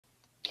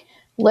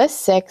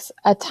List 6,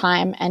 a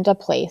time and a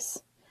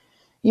place.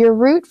 Your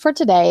root for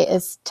today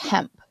is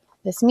temp.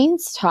 This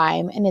means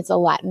time and it's a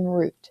Latin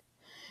root.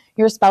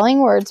 Your spelling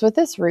words with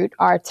this root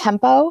are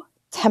tempo,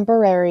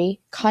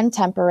 temporary,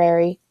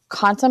 contemporary,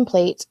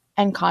 contemplate,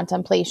 and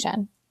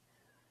contemplation.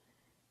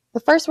 The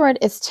first word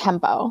is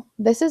tempo.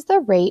 This is the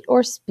rate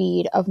or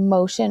speed of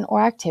motion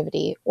or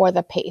activity, or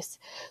the pace.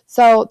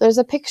 So there's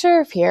a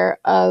picture here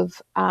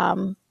of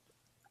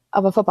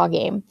a football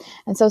game.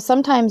 And so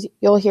sometimes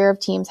you'll hear of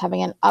teams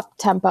having an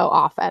up-tempo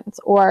offense,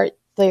 or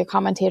the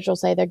commentators will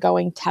say they're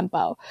going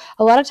tempo.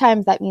 A lot of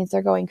times that means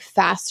they're going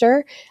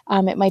faster.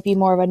 It might be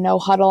more of a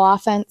no-huddle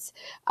offense,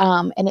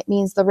 and it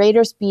means the rate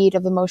or speed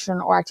of the motion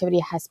or activity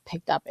has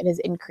picked up. It has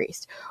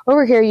increased.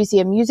 Over here, you see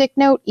a music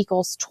note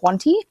equals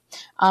 20.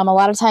 A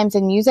lot of times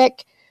in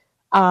music,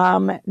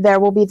 there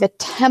will be the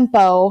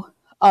tempo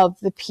of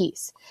the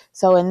piece.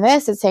 So in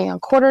this, it's saying a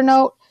quarter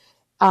note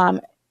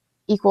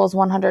equals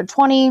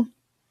 120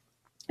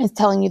 is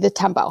telling you the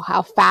tempo,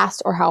 how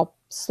fast or how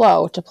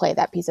slow to play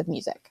that piece of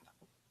music.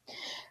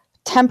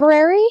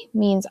 Temporary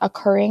means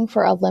occurring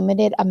for a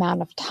limited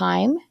amount of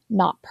time,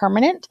 not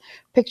permanent.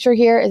 Picture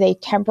here is a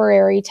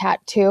temporary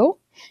tattoo.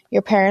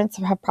 Your parents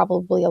have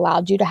probably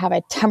allowed you to have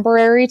a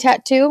temporary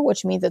tattoo,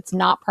 which means it's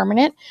not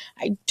permanent.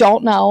 I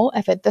don't know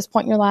if at this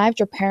point in your lives,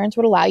 your parents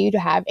would allow you to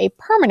have a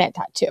permanent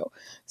tattoo.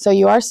 So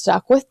you are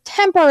stuck with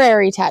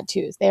temporary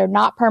tattoos. They are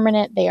not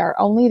permanent. They are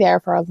only there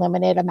for a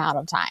limited amount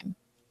of time.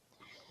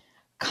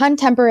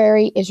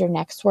 Contemporary is your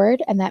next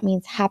word, and that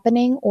means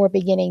happening or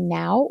beginning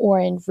now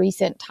or in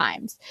recent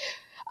times.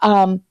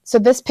 So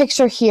this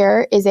picture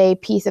here is a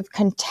piece of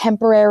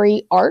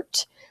contemporary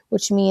art,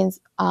 which means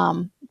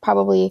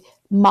probably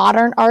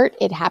modern art.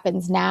 It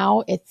happens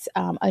now. It's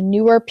a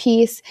newer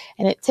piece,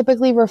 and it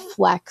typically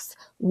reflects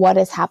what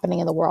is happening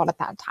in the world at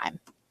that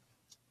time.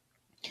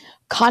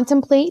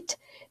 Contemplate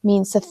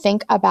means to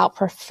think about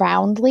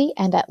profoundly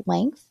and at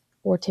length,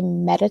 or to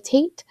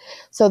meditate.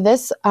 So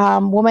this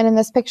woman in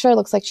this picture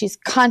looks like she's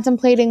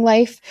contemplating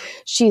life.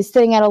 She's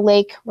sitting at a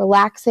lake,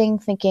 relaxing,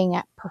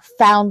 thinking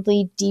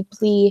profoundly,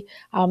 deeply,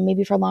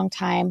 maybe for a long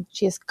time.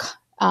 She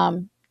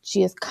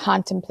is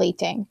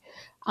contemplating,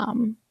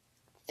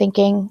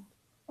 thinking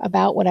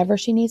about whatever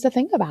she needs to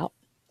think about.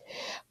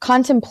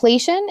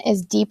 Contemplation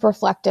is deep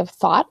reflective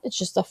thought. It's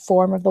just a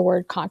form of the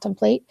word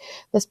contemplate.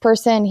 This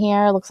person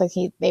here looks like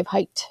they've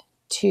hiked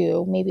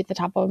to maybe the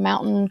top of a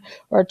mountain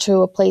or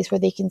to a place where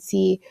they can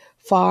see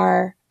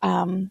far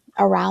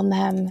around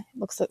them. It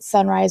looks like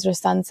sunrise or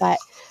sunset.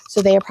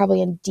 So they are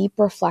probably in deep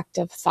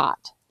reflective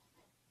thought,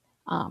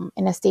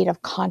 in a state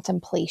of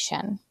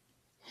contemplation.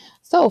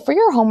 So for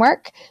your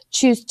homework,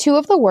 choose 2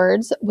 of the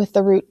words with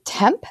the root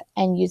temp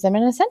and use them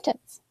in a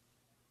sentence.